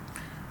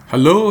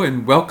Hello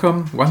and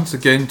welcome once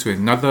again to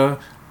another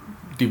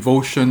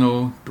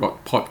devotional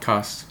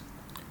podcast.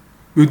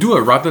 We'll do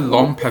a rather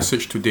long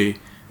passage today.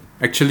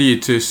 Actually,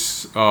 it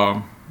is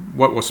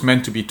what was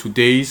meant to be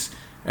today's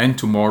and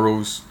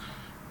tomorrow's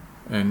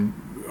and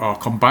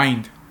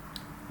combined.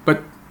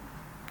 But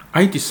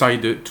I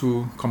decided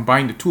to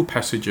combine the two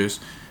passages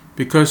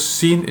because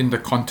seen in the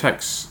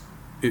context,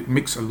 it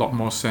makes a lot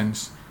more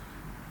sense.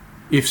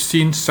 If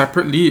seen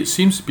separately, it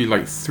seems to be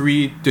like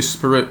three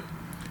disparate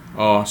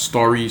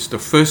stories. The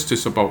first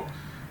is about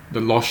the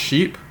lost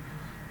sheep.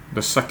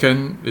 The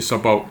second is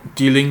about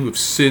dealing with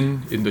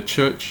sin in the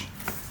church.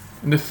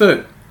 And the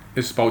third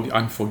is about the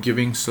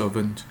unforgiving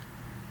servant.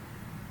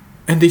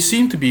 And they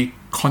seem to be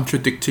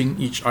contradicting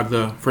each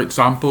other. For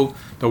example,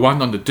 the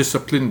one on the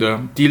discipline,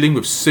 the dealing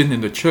with sin in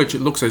the church,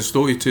 it looks as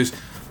though it is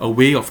a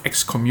way of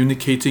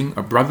excommunicating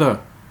a brother.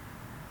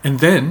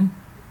 And then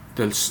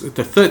the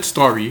third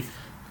story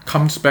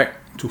comes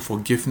back to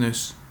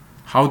forgiveness.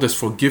 How does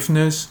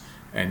forgiveness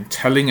and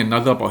telling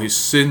another about his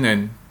sin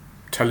and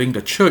telling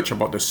the church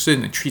about the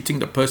sin and treating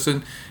the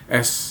person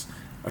as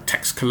a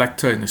tax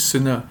collector and a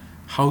sinner,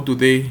 how do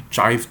they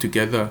jive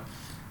together?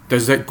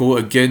 Does that go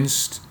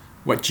against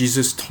what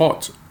Jesus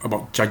taught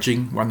about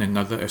judging one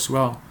another as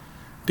well?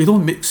 They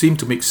don't seem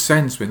to make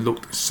sense when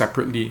looked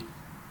separately.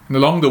 And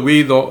along the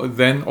way, though,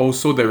 then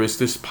also there is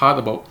this part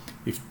about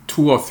if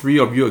two or three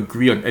of you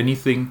agree on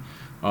anything,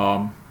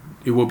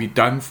 it will be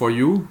done for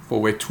you.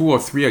 For where two or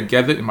three are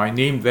gathered in my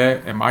name,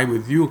 there am I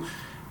with you.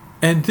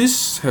 And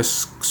this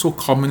has so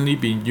commonly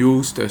been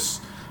used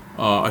as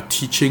a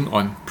teaching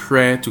on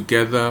prayer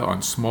together,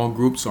 on small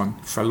groups, on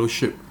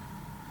fellowship.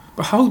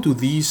 But how do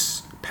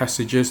these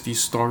passages,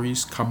 these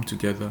stories come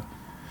together?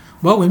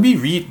 Well, when we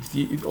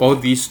read all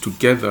these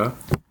together,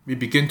 we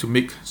begin to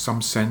make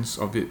some sense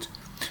of it.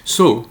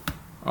 So,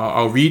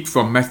 I'll read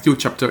from Matthew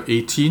chapter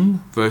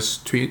 18,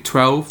 verse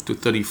 12 to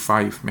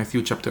 35.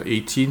 Matthew chapter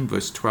 18,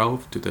 verse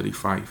 12 to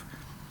 35.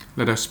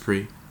 Let us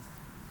pray.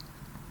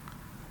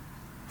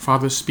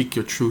 Father, speak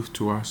your truth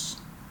to us,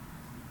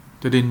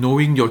 that in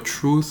knowing your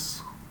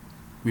truth,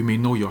 we may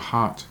know your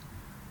heart.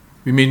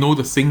 We may know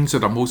the things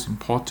that are most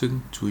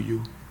important to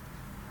you.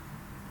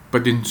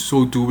 But in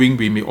so doing,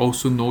 we may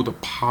also know the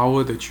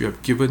power that you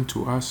have given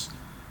to us,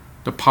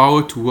 the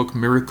power to work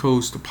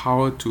miracles, the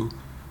power to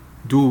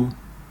do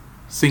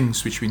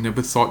things which we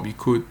never thought we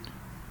could,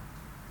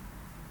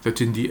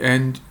 that in the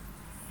end,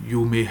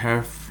 you may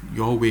have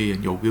your way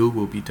and your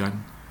will be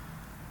done.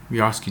 We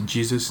ask in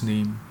Jesus'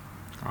 name.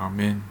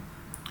 Amen.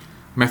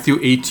 Matthew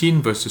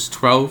 18 verses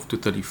 12 to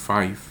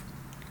 35.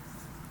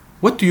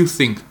 What do you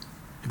think?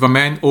 If a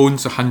man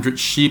owns 100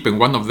 sheep and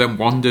one of them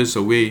wanders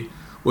away,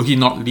 will he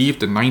not leave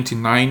the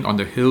 99 on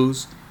the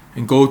hills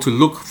and go to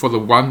look for the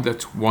one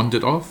that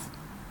wandered off?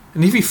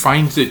 And if he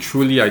finds it,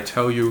 truly I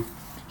tell you,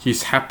 he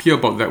is happier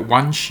about that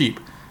one sheep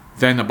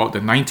than about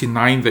the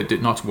 99 that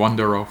did not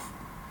wander off.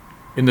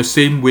 In the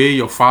same way,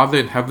 your Father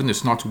in heaven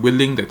is not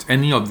willing that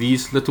any of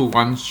these little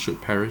ones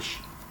should perish.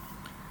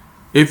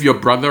 If your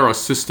brother or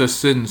sister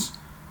sins,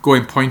 go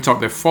and point out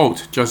their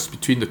fault just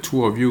between the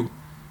two of you.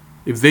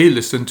 If they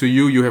listen to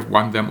you, you have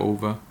won them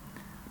over.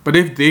 But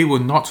if they will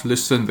not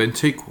listen, then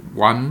take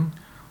one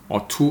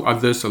or two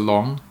others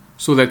along,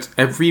 so that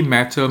every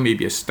matter may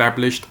be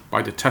established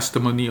by the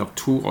testimony of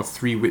 2 or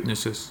 3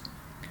 witnesses.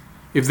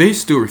 If they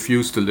still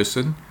refuse to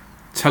listen,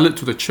 tell it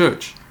to the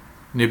church.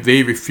 And if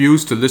they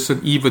refuse to listen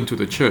even to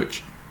the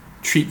church,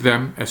 treat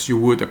them as you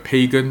would a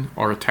pagan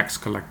or a tax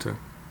collector.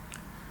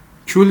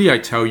 Truly I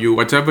tell you,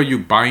 whatever you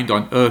bind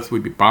on earth will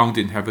be bound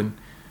in heaven.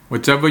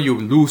 Whatever you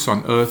loose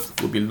on earth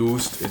will be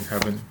loosed in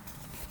heaven.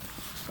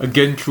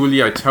 Again,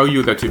 truly I tell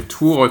you that if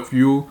 2 of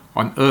you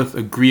on earth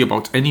agree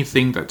about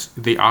anything that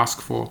they ask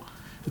for,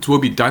 it will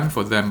be done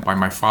for them by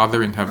my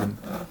Father in heaven.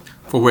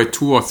 For where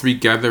 2 or 3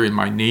 gather in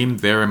my name,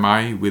 there am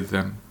I with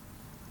them.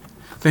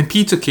 Then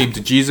Peter came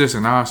to Jesus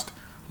and asked,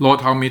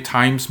 Lord, how many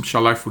times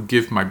shall I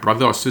forgive my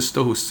brother or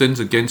sister who sins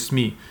against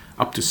me?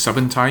 Up to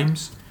 7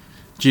 times?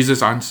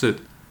 Jesus answered,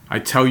 I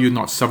tell you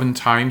not 7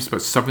 times,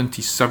 but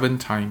 77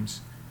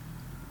 times.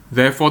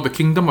 Therefore the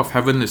kingdom of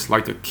heaven is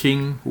like a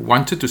king who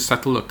wanted to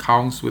settle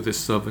accounts with his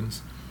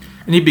servants.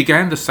 And he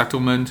began the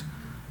settlement.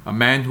 A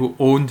man who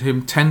owed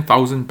him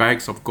 10,000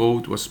 bags of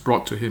gold was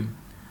brought to him.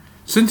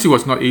 Since he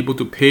was not able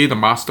to pay, the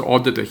master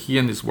ordered that he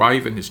and his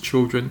wife and his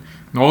children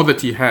and all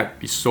that he had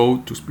be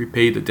sold to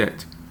repay the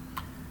debt.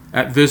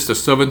 At this the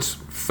servants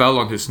fell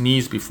on his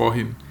knees before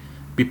him.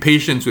 Be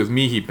patient with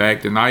me, he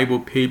begged, and I will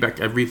pay back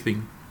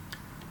everything.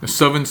 The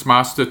servant's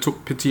master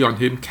took pity on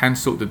him,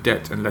 cancelled the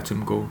debt, and let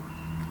him go.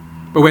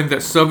 But when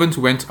that servant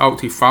went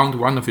out, he found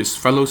one of his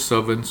fellow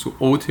servants who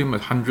owed him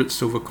 100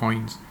 silver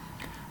coins.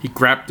 He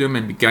grabbed him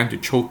and began to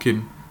choke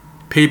him.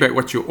 Pay back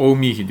what you owe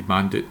me, he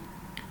demanded.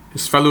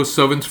 His fellow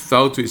servant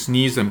fell to his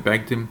knees and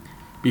begged him,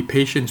 Be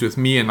patient with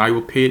me and I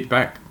will pay it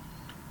back.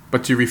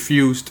 But he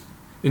refused.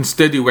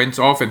 Instead, he went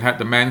off and had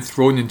the man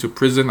thrown into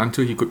prison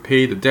until he could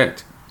pay the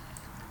debt.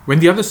 When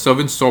the other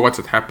servants saw what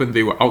had happened,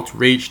 they were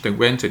outraged and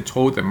went and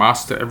told their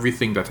master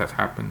everything that had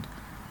happened.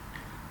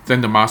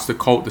 Then the master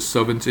called the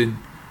servant in.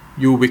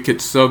 You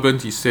wicked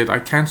servant, he said, I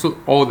cancelled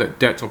all that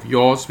debt of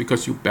yours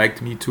because you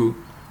begged me to.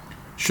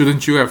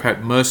 Shouldn't you have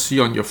had mercy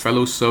on your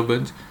fellow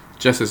servant,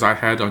 just as I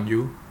had on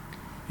you?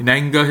 In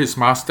anger, his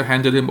master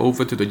handed him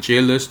over to the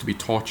jailers to be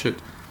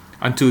tortured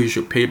until he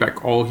should pay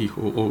back all he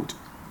owed.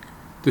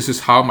 This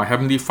is how my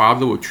heavenly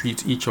Father will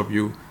treat each of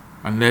you,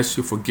 unless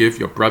you forgive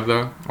your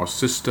brother or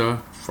sister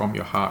from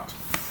your heart.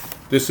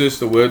 This is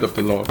the word of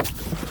the Lord.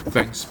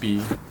 Thanks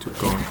be to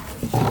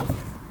God.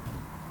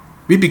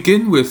 We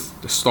begin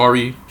with the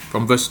story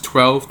from verse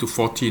 12 to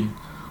 14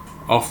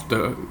 of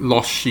the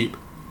lost sheep.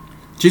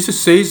 Jesus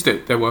says that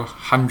if there were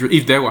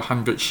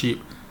 100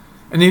 sheep,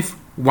 and if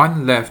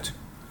one left,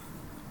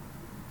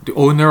 the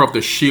owner of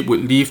the sheep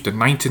would leave the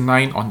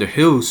 99 on the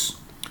hills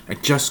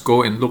and just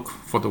go and look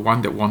for the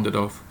one that wandered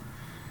off.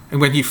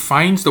 And when he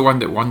finds the one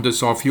that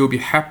wanders off, he will be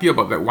happier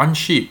about that one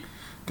sheep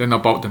than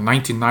about the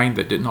 99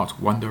 that did not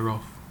wander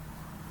off.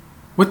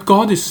 What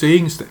God is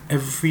saying is that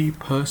every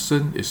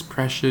person is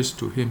precious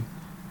to him,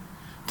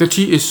 that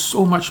he is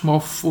so much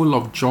more full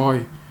of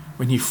joy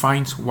when he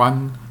finds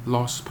one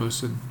lost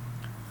person.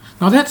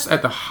 Now that's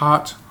at the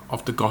heart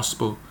of the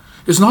gospel.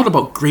 It's not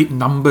about great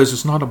numbers,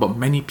 it's not about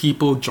many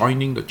people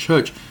joining the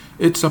church.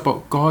 It's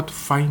about God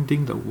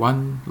finding the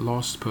one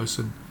lost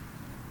person.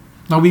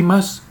 Now we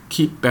must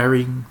keep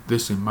bearing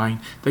this in mind,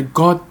 that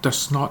God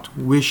does not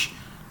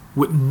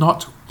would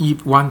not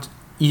want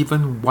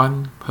even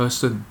one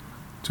person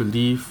to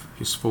leave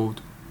his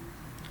fold.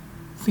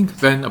 Think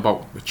then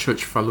about the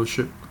church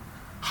fellowship.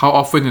 How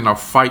often in our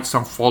fights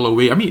some fall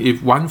away. I mean,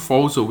 if one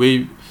falls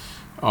away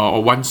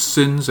or one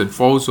sins and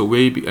falls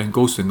away and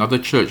goes to another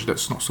church,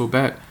 that's not so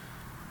bad.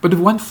 But if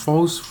one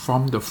falls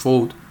from the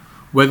fold,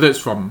 whether it's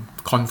from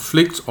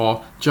conflict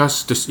or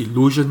just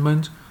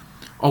disillusionment,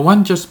 or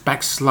one just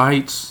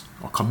backslides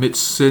or commits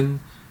sin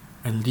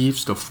and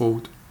leaves the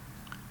fold,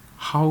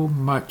 how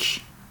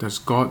much does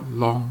God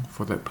long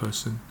for that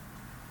person?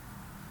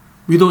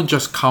 We don't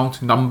just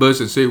count numbers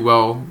and say,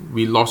 well,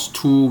 we lost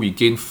 2, we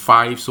gained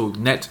 5, so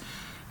net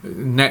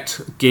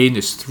gain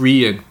is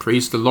 3, and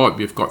praise the Lord,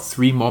 we've got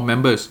 3 more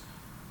members.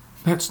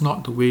 That's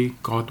not the way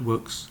God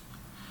works.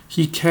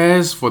 He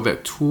cares for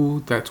that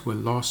 2 that were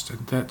lost,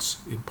 and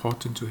that's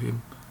important to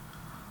him.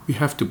 We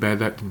have to bear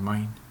that in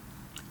mind.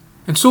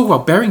 And so while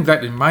bearing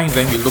that in mind,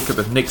 then we look at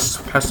the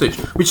next passage,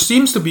 which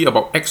seems to be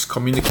about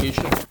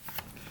excommunication.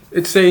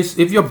 It says,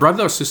 if your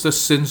brother or sister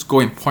sins, go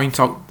and point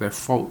out their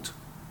fault.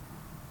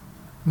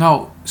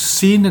 Now,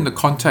 seen in the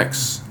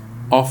context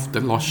of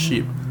the lost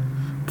sheep,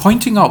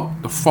 pointing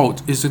out the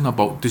fault isn't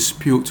about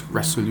dispute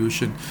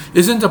resolution.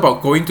 Isn't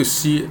about going to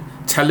see,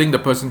 telling the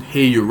person,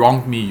 hey, you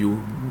wronged me,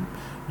 you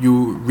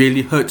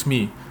really hurt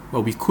me.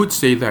 Well, we could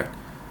say that.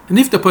 And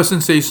if the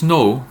person says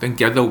no, then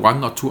gather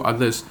 1 or 2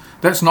 others.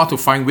 That's not to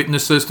find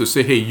witnesses to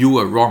say, hey, you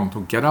were wrong,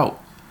 to get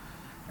out.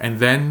 And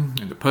then,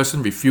 when the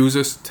person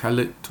refuses, tell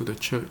it to the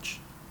church.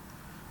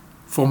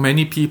 For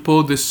many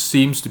people, this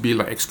seems to be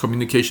like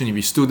excommunication. If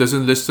he still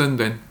doesn't listen,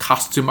 then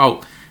cast him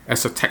out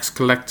as a tax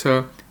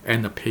collector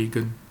and a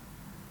pagan.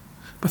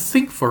 But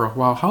think for a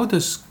while, how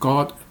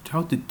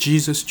did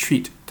Jesus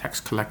treat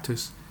tax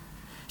collectors?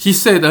 He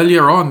said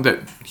earlier on that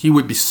he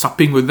would be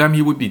supping with them,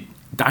 he would be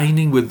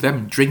dining with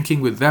them,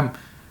 drinking with them,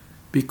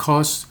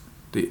 because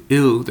the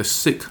ill, the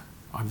sick,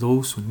 are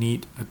those who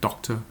need a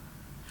doctor.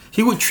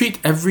 He would treat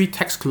every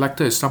tax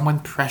collector as someone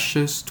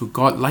precious to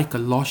God, like a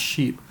lost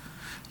sheep,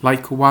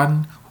 like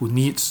one who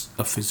needs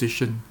a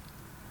physician.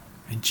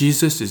 And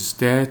Jesus is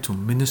there to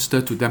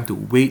minister to them, to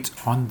wait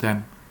on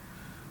them,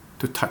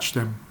 to touch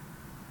them.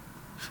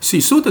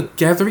 See, so the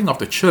gathering of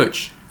the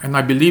church, and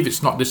I believe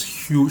it's not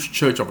this huge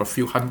church of a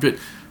few hundred,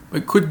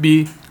 it could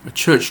be a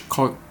church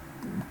called,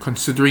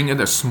 considering it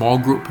a small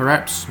group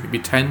perhaps, maybe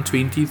 10,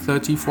 20,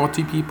 30,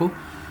 40 people.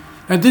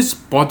 And this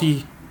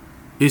body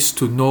is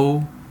to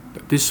know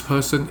that this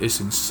person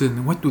is in sin.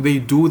 And what do they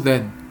do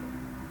then?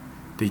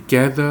 They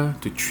gather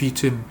to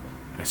treat him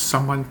as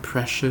someone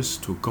precious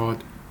to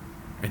God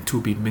and to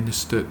be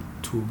ministered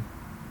to.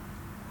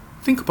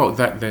 Think about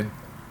that then.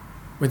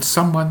 When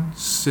someone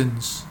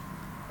sins,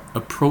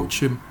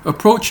 approach him.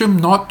 Approach him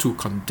not to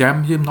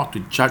condemn him, not to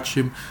judge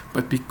him,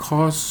 but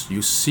because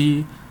you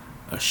see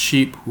a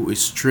sheep who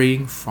is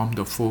straying from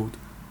the fold.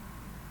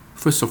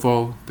 First of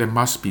all, there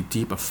must be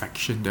deep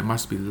affection. There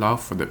must be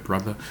love for that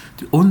brother.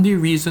 The only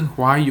reason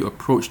why you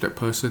approach that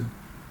person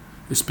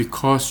is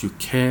because you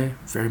care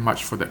very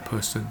much for that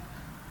person.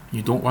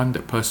 You don't want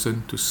that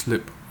person to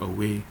slip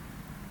away.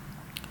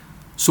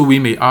 So we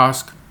may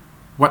ask,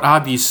 what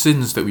are these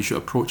sins that we should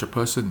approach a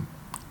person?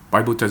 The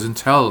Bible doesn't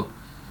tell.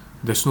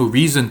 There's no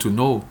reason to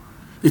know.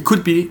 It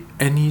could be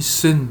any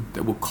sin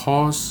that will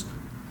cause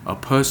a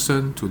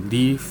person to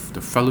leave the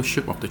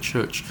fellowship of the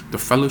church, the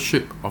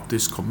fellowship of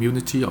this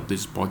community, of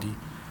this body.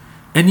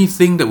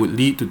 Anything that would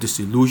lead to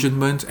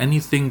disillusionment,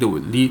 anything that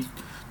would lead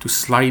to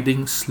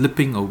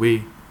slipping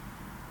away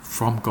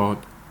from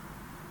God.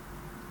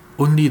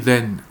 Only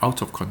then,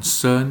 out of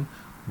concern,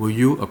 will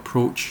you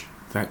approach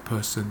that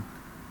person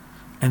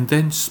and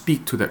then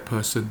speak to that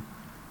person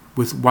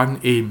with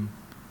one aim,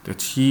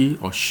 that he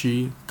or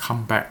she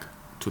come back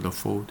to the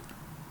fold.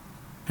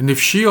 And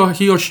if he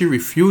or she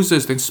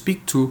refuses, then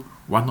speak to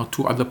one or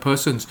two other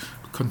persons.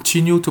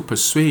 Continue to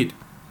persuade.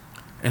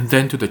 And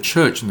then to the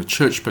church, and the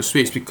church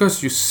persuades.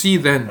 Because you see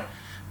then,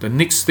 the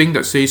next thing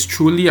that says,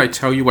 truly I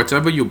tell you,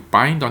 whatever you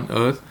bind on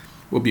earth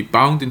will be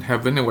bound in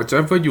heaven, and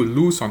whatever you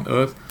loose on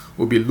earth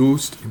will be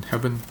loosed in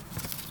heaven.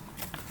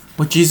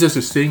 What Jesus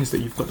is saying is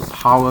that you've got the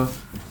power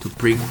to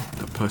bring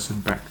the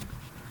person back.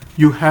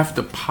 You have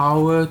the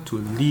power to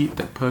lead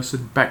that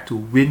person back, to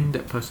win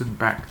that person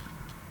back.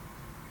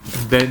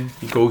 And then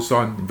he goes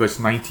on in verse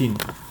 19.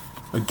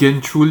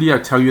 Again, truly I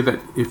tell you that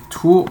if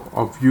two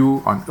of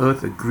you on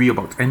earth agree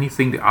about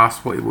anything they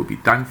ask for, it will be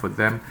done for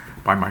them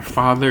by my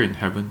Father in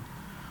heaven.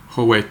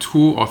 For where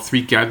two or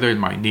three gather in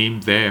my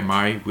name, there am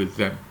I with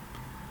them.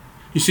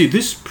 You see,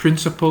 this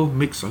principle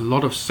makes a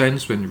lot of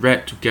sense when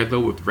read together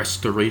with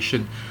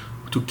restoration,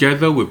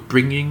 together with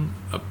bringing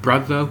a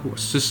brother or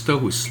sister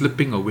who is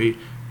slipping away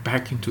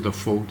back into the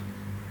fold.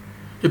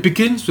 It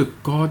begins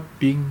with God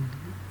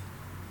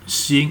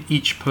seeing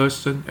each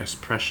person as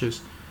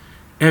precious,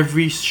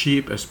 every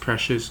sheep as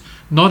precious,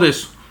 not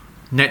as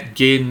net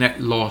gain,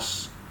 net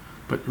loss,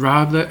 but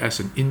rather as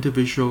an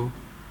individual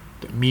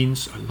that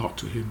means a lot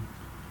to him.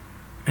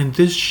 And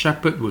this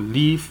shepherd will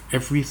leave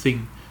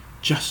everything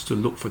just to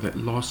look for that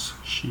lost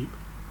sheep.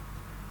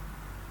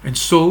 And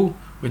so,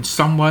 when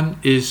someone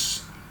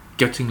is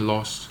getting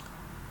lost,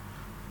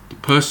 the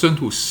person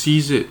who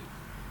sees it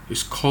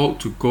is called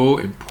to go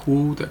and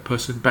pull that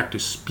person back, to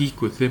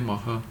speak with him or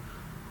her.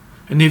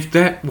 And if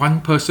that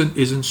one person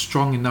isn't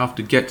strong enough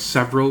to get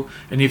several,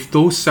 and if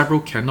those several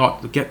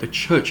cannot, to get the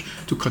church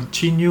to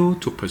continue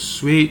to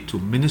persuade, to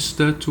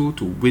minister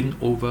to win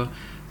over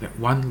that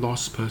one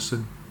lost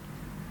person.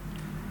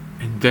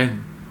 And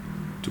then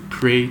to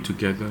pray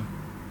together.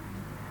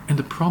 And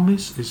the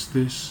promise is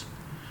this,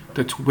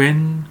 that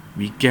when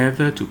we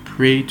gather to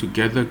pray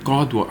together,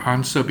 God will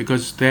answer,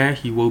 because there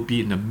he will be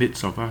in the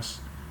midst of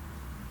us.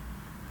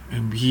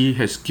 And he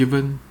has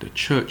given the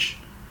church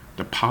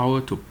the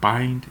power to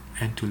bind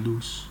and to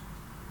loose.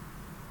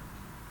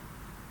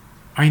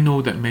 I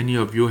know that many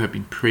of you have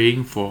been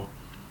praying for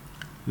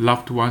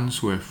loved ones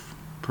who have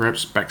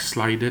perhaps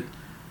backslided.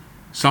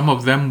 Some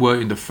of them were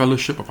in the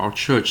fellowship of our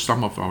church,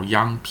 some of our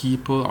young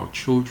people, our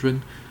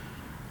children,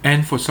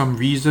 and for some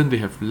reason they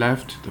have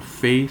left the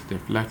faith,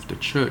 they've left the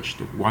church,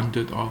 they've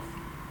wandered off.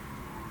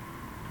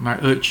 And I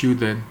urge you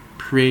then,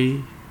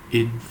 pray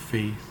in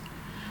faith.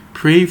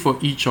 Pray for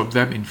each of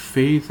them in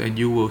faith, and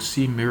you will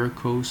see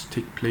miracles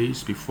take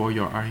place before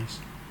your eyes.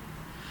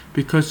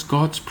 Because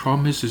God's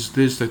promise is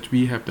this, that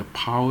we have the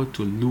power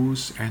to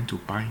loose and to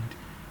bind.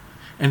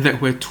 And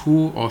that where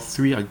two or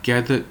three are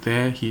gathered,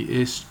 there he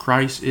is,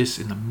 Christ is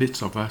in the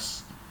midst of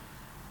us.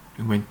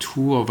 And when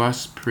two of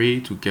us pray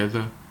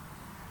together,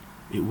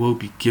 it will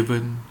be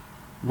given.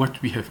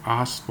 What we have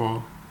asked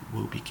for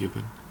will be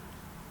given.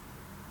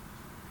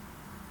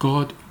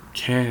 God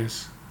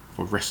cares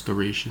for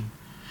restoration.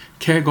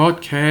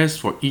 God cares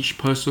for each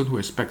person who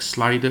has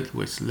backslided,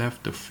 who has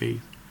left the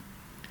faith.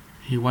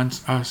 He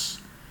wants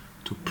us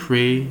to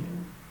pray,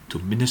 to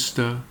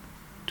minister,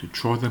 to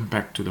draw them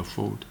back to the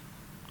fold.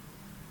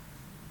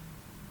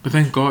 But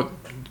then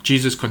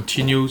Jesus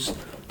continues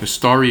the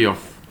story of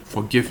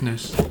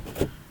forgiveness.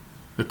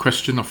 The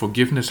question of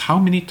forgiveness. How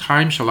many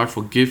times shall I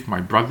forgive my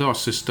brother or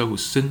sister who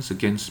sins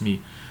against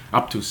me?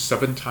 Up to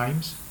 7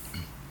 times?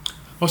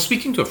 I was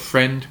speaking to a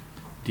friend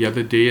the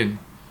other day, and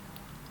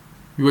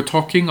we were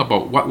talking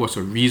about what was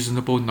a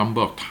reasonable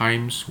number of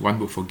times one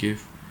would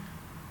forgive.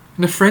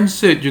 And the friend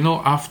said,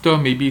 after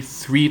maybe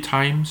 3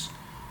 times,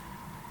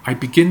 I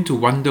begin to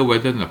wonder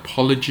whether an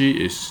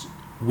apology is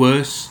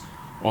worse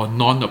or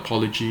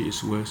non-apology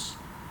is worse.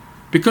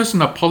 Because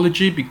an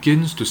apology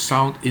begins to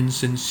sound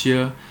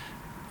insincere,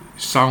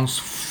 sounds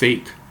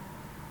fake.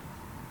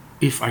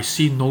 If I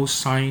see no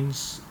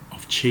signs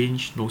of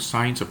change, no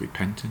signs of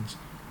repentance.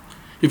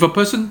 If a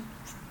person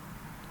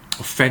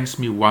offends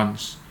me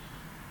once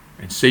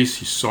and says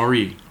he's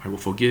sorry, I will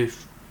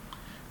forgive.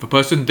 If a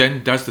person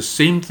then does the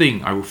same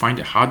thing, I will find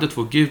it harder to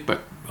forgive,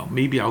 but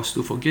maybe I'll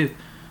still forgive.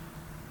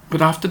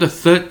 But after the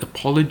 3rd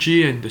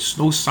apology and there's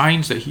no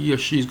signs that he or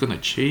she is going to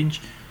change,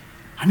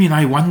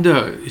 I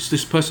wonder, is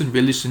this person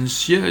really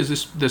sincere?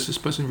 Does this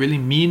person really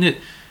mean it?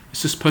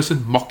 Is this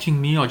person mocking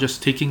me or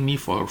just taking me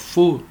for a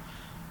fool?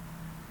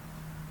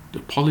 The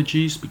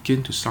apologies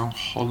begin to sound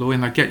hollow,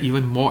 and I get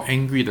even more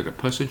angry that the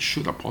person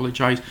should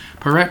apologize.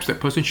 Perhaps that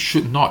person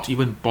should not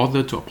even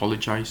bother to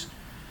apologize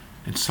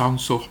and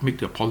make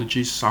the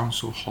apologies sound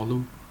so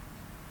hollow.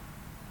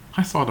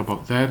 I thought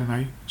about that and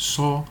I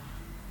saw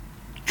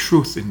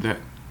truth in that.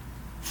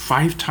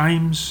 5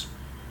 times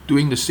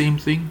doing the same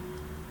thing.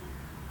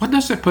 What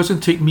does that person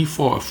take me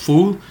for, a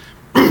fool?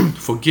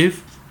 Forgive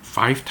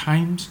 5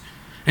 times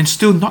and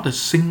still not a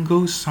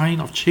single sign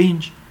of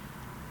change.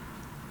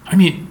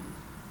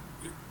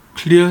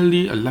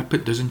 Clearly a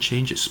leopard doesn't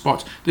change its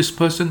spots. This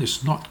person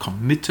is not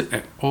committed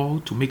at all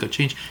to make a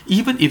change.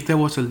 Even if there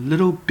was a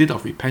little bit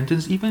of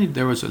repentance, even if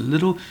there was a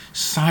little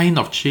sign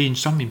of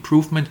change, some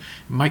improvement,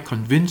 it might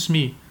convince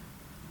me.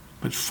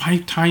 But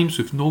 5 times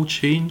with no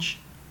change,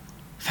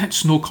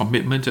 that's no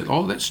commitment at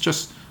all. That's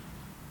just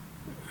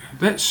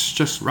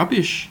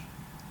rubbish.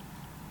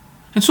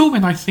 And so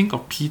when I think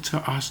of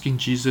Peter asking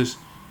Jesus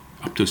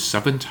up to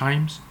 7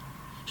 times,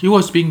 he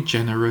was being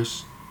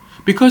generous.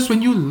 Because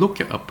when you look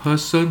at a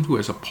person who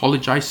has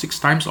apologized 6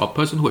 times or a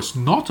person who has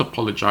not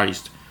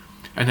apologized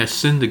and has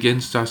sinned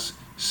against us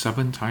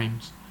 7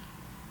 times,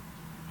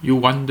 you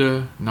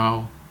wonder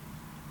now,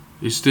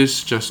 is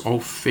this just all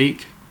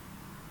fake?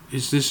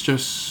 Is this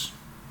just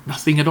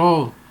nothing at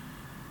all?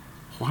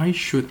 Why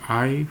should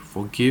I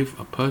forgive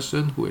a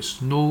person who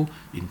has no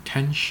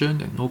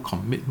intention and no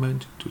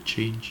commitment to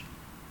change?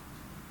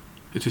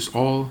 It is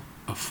all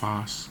a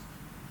farce.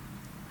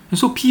 And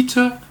so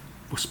Peter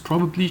was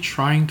probably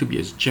trying to be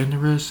as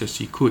generous as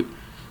he could.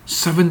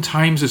 7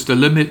 times is the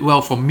limit.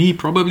 Well, for me,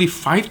 probably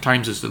 5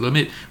 times is the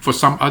limit. For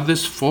some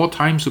others, 4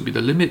 times would be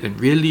the limit. And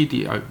really,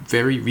 they are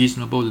very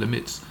reasonable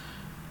limits.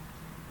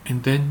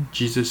 And then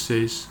Jesus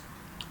says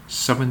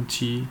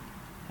 70,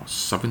 or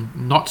 7,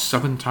 not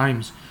 7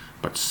 times,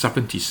 but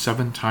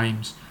 77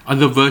 times.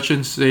 Other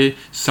versions say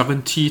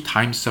 70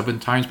 times 7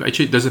 times, but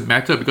actually it doesn't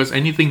matter because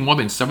anything more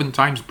than 7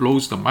 times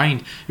blows the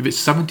mind. If it's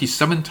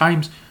 77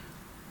 times,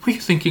 what are you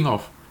thinking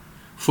of?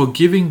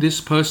 Forgiving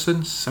this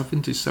person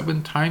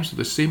 77 times for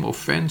the same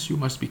offense? You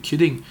must be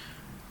kidding.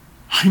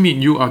 I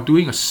mean, you are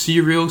doing a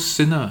serial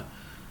sinner.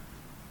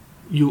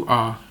 You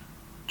are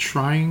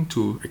trying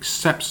to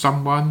accept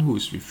someone who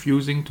is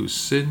refusing to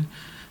sin.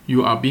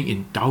 You are being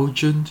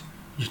indulgent.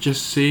 You're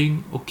just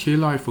saying,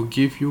 okay, I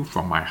forgive you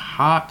from my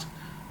heart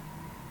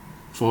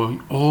for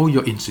all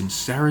your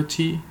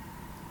insincerity.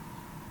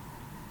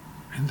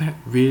 And that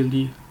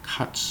really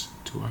cuts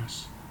to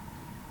us.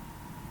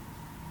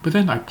 But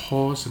then I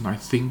pause and I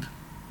think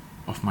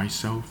of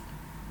myself.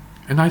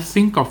 And I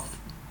think of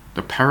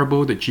the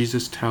parable that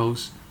Jesus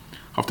tells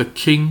of the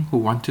king who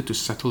wanted to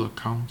settle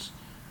accounts.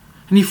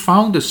 And he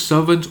found the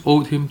servant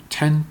owed him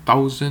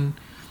 10,000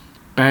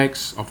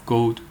 bags of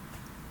gold.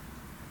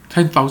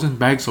 10,000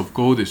 bags of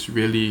gold is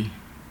really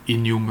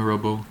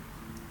innumerable.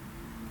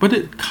 But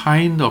it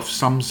kind of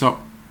sums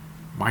up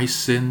my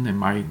sin and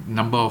my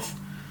number of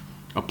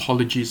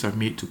apologies I've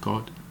made to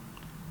God.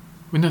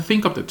 When I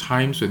think of the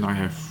times when I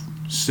have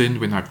sinned,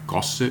 when I've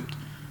gossiped,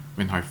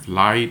 when I've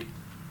lied,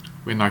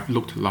 when I've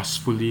looked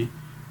lustfully,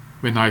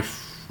 when I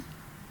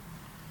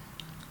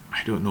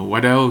don't know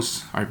what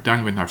else I've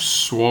done, when I've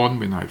sworn,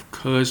 when I've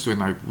cursed,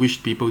 when I've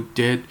wished people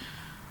dead,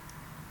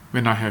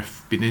 when I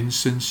have been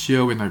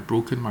insincere, when I've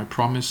broken my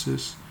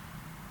promises,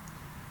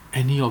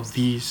 any of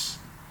these.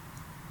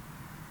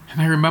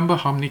 And I remember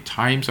how many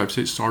times I've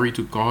said sorry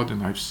to God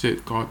and I've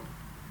said, God,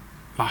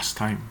 last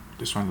time,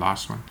 this one,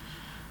 last one.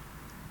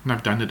 And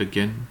I've done it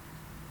again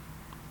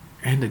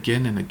and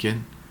again and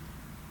again.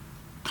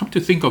 Come to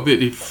think of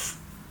it, if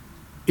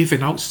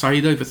an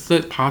outsider, if a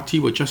third party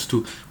were just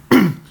to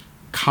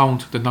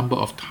count the number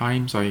of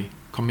times I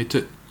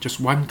committed just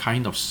one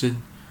kind of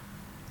sin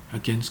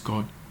against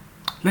God.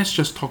 Let's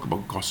just talk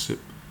about gossip.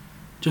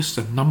 Just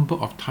the number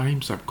of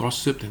times I've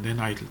gossiped and then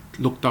I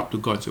looked up to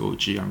God and said, oh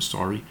gee, I'm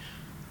sorry.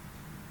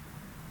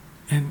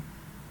 And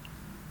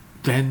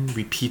then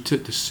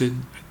repeated the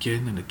sin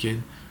again and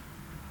again.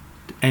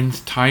 The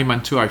nth time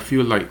until I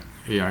feel like,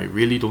 hey, I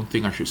really don't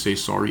think I should say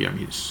sorry. I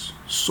mean, it's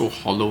so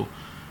hollow.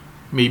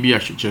 Maybe I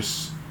should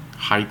just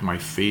hide my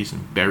face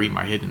and bury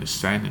my head in the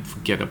sand and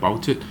forget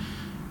about it.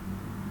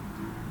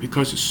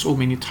 Because it's so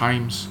many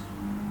times,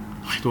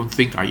 I don't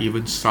think I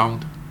even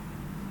sound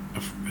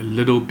a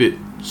little bit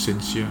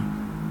sincere.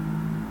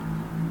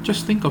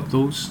 Just think of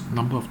those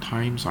number of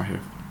times I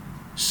have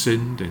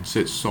sinned and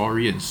said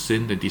sorry and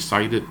sinned and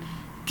decided,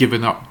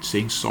 given up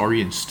saying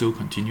sorry and still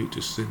continued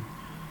to sin.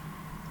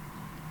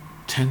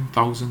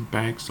 10,000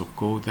 bags of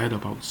gold, that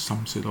about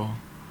sums it all.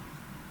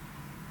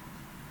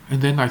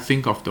 And then I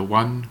think of the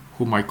one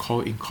whom I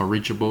call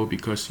incorrigible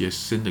because he has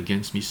sinned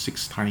against me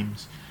 6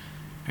 times.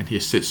 And he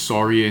has said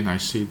sorry, and I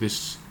say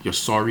this, your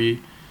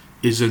sorry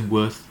isn't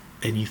worth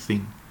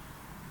anything.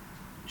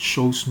 It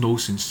shows no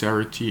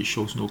sincerity, it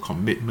shows no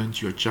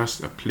commitment, you're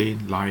just a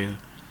plain liar.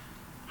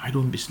 I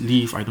don't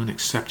believe, I don't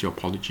accept your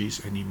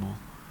apologies anymore.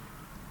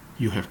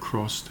 You have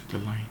crossed the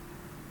line.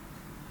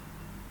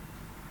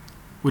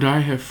 Would I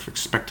have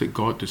expected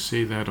God to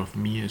say that of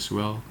me as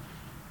well?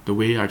 The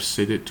way I've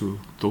said it to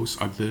those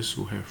others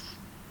who have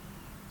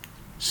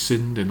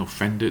sinned and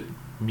offended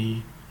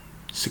me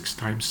 6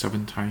 times,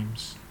 7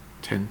 times,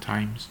 10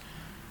 times.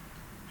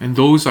 And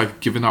those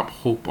I've given up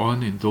hope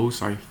on, and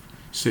those I've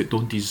said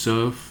don't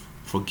deserve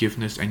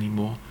forgiveness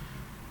anymore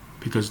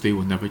because they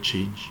will never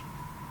change.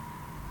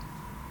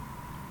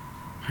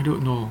 I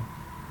don't know.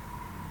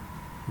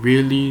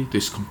 Really,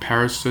 this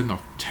comparison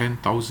of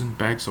 10,000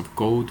 bags of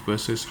gold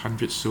versus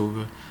 100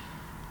 silver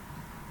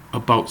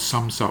about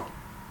sums up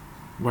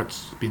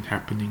what's been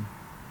happening.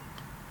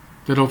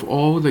 That of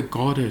all that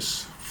God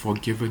has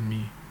forgiven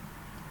me,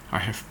 I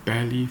have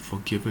barely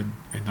forgiven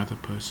another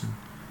person.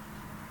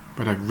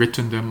 But I've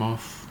written them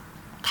off,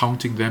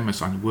 counting them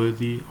as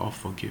unworthy of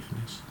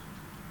forgiveness.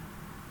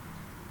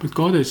 But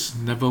God has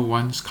never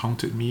once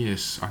counted me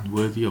as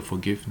unworthy of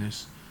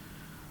forgiveness.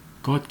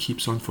 God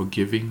keeps on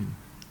forgiving,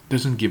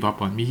 doesn't give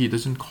up on me. He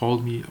doesn't call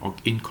me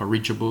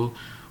incorrigible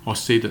or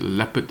say that the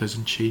leopard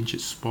doesn't change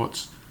its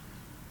spots,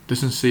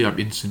 doesn't say I'm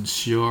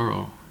insincere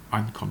or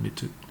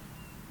uncommitted.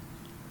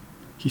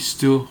 He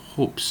still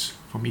hopes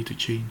for me to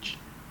change.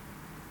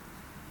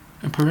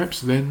 And perhaps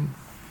then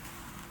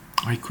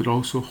I could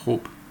also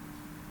hope,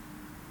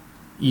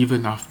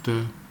 even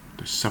after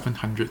the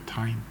 700th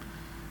time,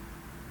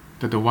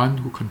 that the one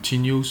who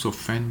continues to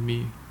offend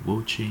me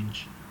will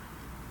change,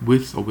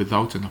 with or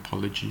without an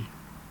apology,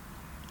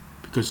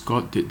 because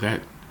God did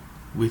that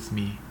with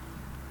me.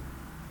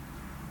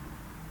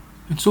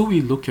 And so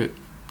we look at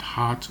the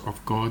heart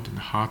of God and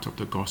the heart of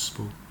the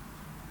gospel.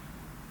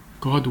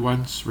 God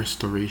wants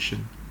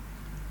restoration.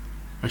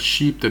 A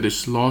sheep that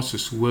is lost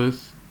is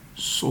worth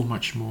so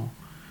much more.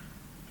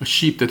 A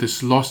sheep that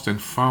is lost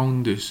and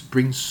found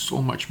brings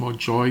so much more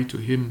joy to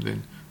Him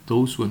than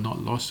those who are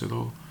not lost at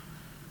all.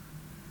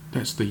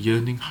 That's the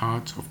yearning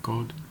heart of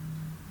God.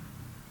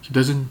 He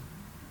doesn't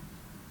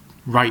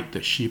write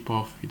that sheep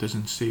off. He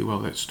doesn't say, well,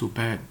 that's too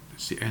bad.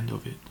 That's the end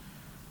of it.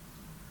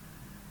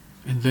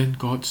 And then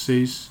God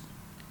says,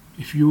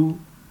 if you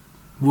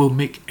will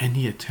make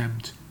any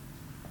attempt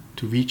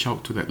to reach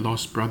out to that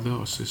lost brother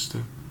or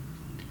sister,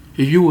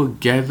 if you will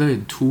gather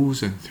in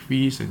twos and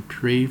threes and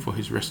pray for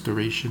his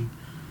restoration,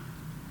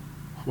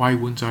 why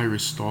wouldn't I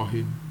restore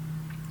him?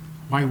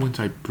 Why wouldn't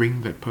I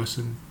bring that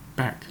person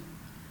back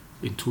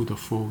into the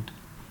fold?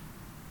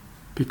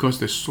 Because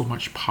there's so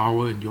much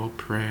power in your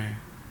prayer.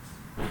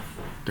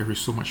 There is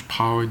so much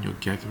power in your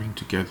gathering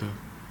together.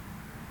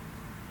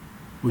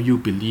 Will you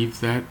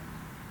believe that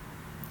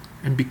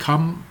and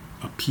become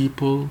a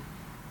people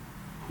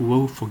who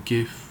will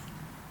forgive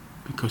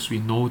because we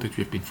know that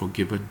we have been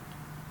forgiven,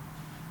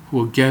 who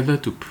will gather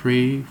to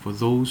pray for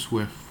those who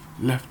have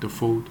left the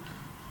fold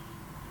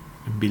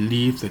and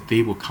believe that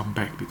they will come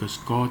back because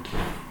God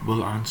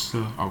will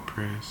answer our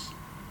prayers?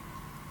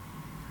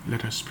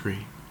 Let us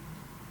pray.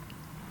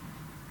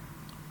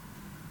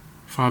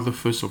 Father,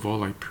 first of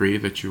all, I pray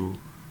that you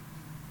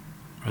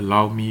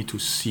allow me to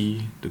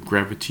see the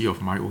gravity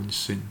of my own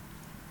sin.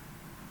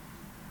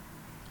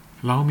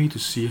 Allow me to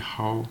see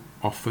how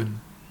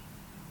often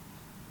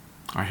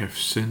I have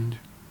sinned,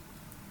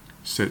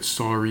 said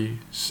sorry,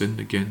 sinned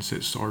again,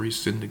 said sorry,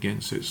 sinned again,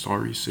 said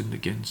sorry, sinned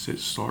again, said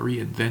sorry,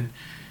 and then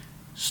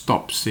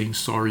stopped saying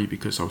sorry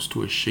because I was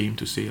too ashamed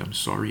to say I'm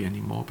sorry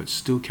anymore, but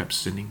still kept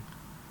sinning.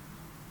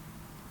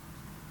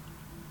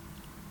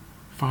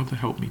 Father,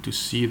 help me to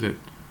see that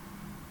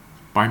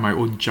by my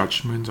own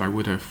judgment I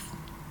would have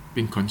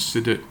been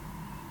considered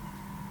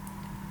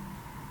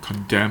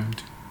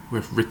condemned,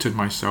 would have written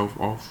myself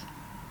off.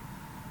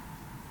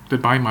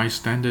 That by my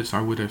standards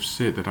I would have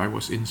said that I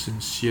was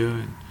insincere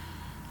and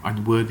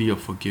unworthy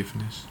of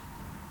forgiveness.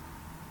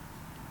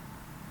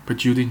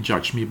 But you didn't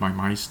judge me by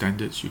my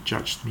standards, you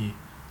judged me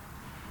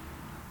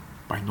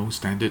by no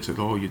standards at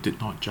all. You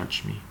did not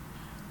judge me,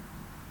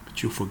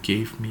 but you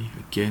forgave me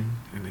again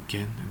and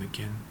again and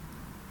again.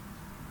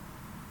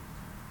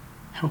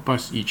 Help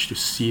us each to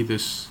see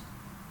this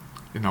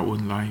in our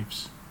own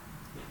lives,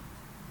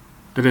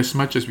 that as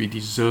much as we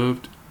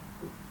deserved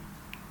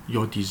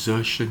your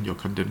desertion, your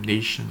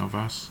condemnation of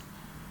us,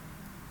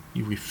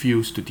 you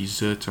refuse to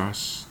desert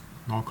us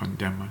nor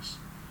condemn us,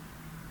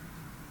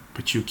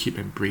 but you keep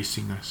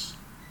embracing us.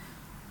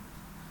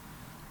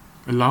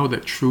 Allow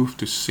that truth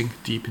to sink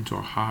deep into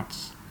our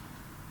hearts,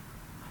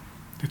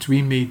 that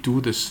we may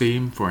do the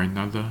same for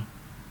another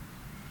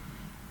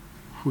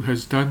who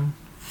has done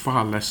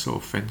far lesser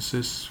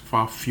offenses,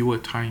 far fewer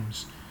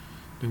times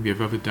than we have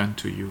ever done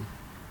to you.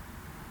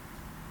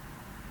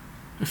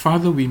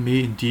 Father, we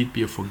may indeed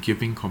be a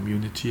forgiving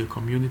community, a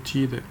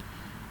community that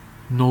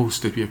knows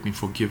that we have been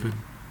forgiven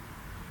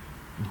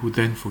and who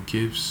then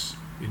forgives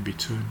in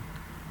return.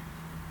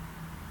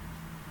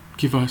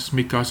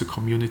 Make us a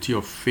community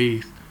of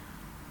faith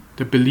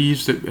that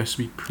believes that as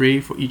we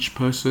pray for each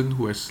person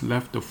who has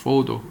left the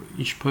fold or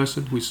each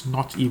person who is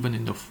not even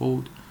in the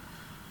fold,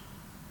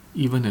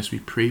 even as we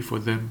pray for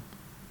them,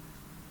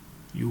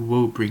 you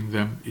will bring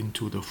them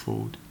into the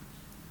fold,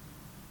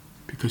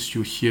 because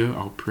you hear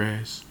our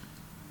prayers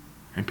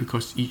and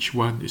because each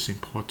one is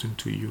important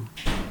to you.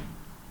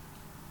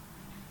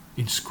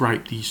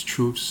 Inscribe these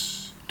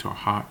truths to our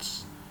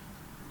hearts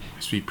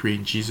as we pray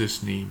in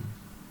Jesus' name.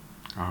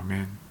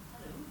 Amen.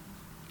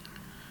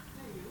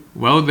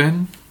 Well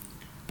then,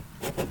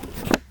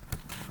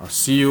 I'll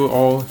see you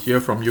all, hear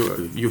from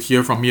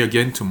me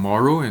again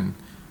tomorrow, and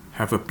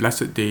have a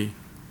blessed day.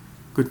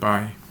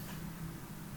 Goodbye.